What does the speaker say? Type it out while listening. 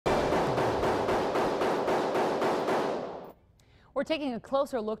We're taking a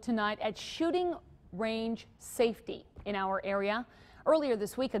closer look tonight at shooting range safety in our area. Earlier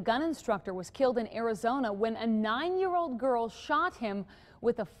this week, a gun instructor was killed in Arizona when a 9-year-old girl shot him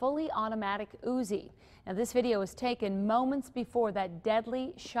with a fully automatic Uzi. Now, this video was taken moments before that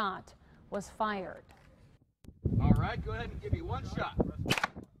deadly shot was fired. All right, go ahead and give me one shot.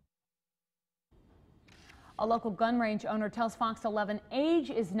 A local gun range owner tells Fox 11 age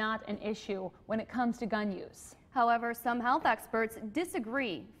is not an issue when it comes to gun use. However, some health experts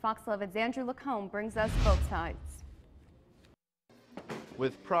disagree. Fox 11's WLUK-TV brings us both sides.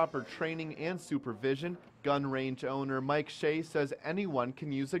 With proper training and supervision, gun range owner Mike Shea says anyone can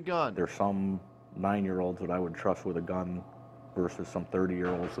use a gun. There's some 9-year-olds that I would trust with a gun versus some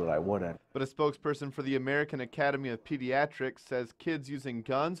 30-year-olds that I wouldn't. But a spokesperson for the American Academy of Pediatrics says kids using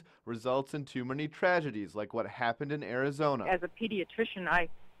guns results in too many tragedies like what happened in Arizona. As a pediatrician, I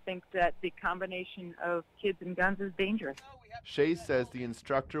think that the combination of kids and guns is dangerous. Shea says the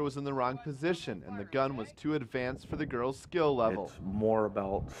instructor was in the wrong position and the gun was too advanced for the girl's skill level. It's more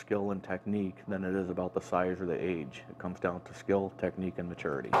about skill and technique than it is about the size or the age. It comes down to skill, technique, and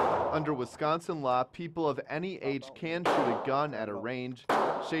maturity. Under Wisconsin law, people of any age can shoot a gun at a range.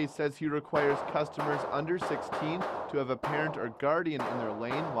 Shea says he requires customers under 16 to have a parent or guardian in their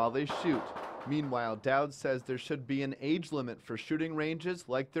lane while they shoot. Meanwhile, Dowd says there should be an age limit for shooting ranges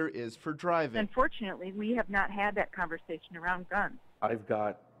like there is for driving. Unfortunately, we have not had that conversation around guns. I've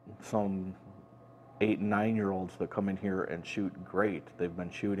got some 8- and 9-year-olds that come in here and shoot great. They've been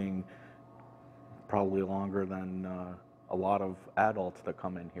shooting probably longer than a lot of adults that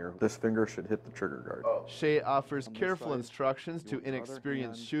come in here. This finger should hit the trigger guard. Shea offers careful instructions to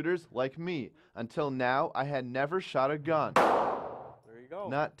inexperienced shooters like me. Until now, I had never shot a gun.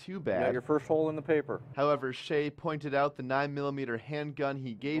 Not too bad. You got your first hole in the paper. However, Shea pointed out the 9mm handgun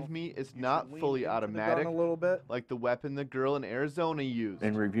he gave me is not fully automatic, like the weapon the girl in Arizona used.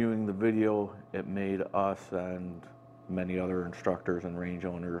 In reviewing the video, it made us and many other instructors and range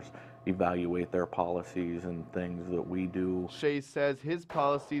owners evaluate their policies and things that we do. Shea says his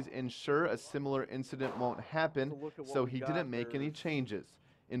policies ensure a similar incident won't happen, so he didn't make any changes.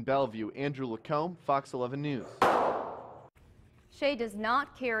 In Bellevue, WLUK-TV, Fox 11 News. Shea does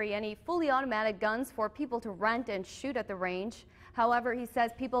not carry any fully automatic guns for people to rent and shoot at the range. However, he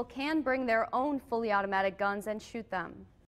says people can bring their own fully automatic guns and shoot them.